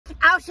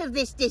out of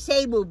this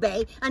disabled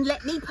bay and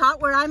let me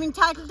park where I'm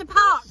entitled to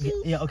park.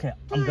 Yeah, okay.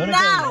 I'm gonna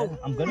now. go.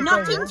 I'm gonna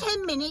Not go. in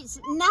 10 minutes.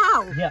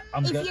 Now. Yeah,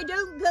 If you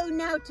don't go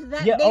now to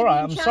that Yeah, baby all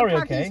right. and I'm child sorry.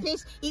 parking Okay.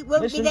 space, it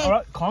won't Listen. be there. All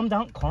right. Calm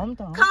down. Calm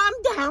down. Calm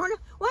down.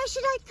 Why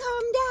should I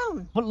calm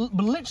down? But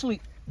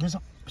literally, there's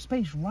a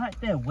space right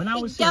there. When I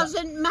was It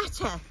doesn't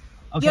matter.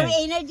 Okay.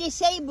 You're in a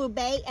disabled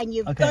bay and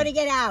you've got to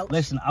get out.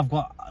 Listen, I've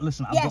got.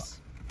 Yes.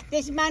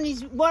 This man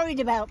is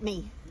worried about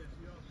me.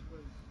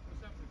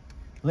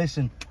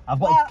 Listen, I've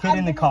got a kid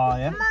in the car,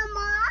 yeah?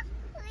 Mama,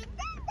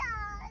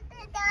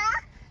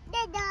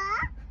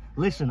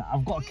 Listen,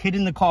 I've got a kid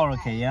in the car,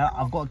 okay, yeah?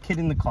 I've got a kid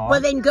in the car.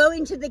 Well, then go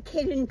into the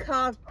kid and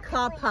car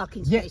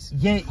parking space.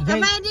 Yeah. I've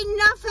had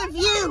enough of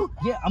you.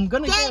 Yeah, I'm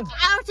gonna Get go.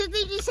 out of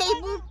the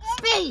disabled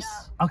space.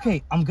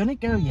 Okay, I'm gonna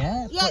go,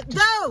 yeah? Yeah, But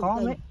just go.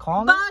 Calm then. it,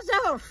 calm it. Bars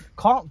off.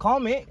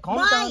 Calm it, calm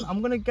Why? down.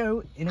 I'm gonna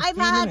go in a I've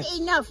few had minutes.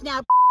 enough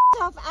now.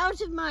 Off out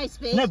of my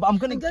space. No, but I'm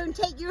gonna and go and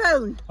take your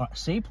own. All right,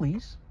 see,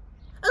 please.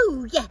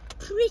 Oh, yeah,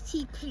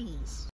 pretty please.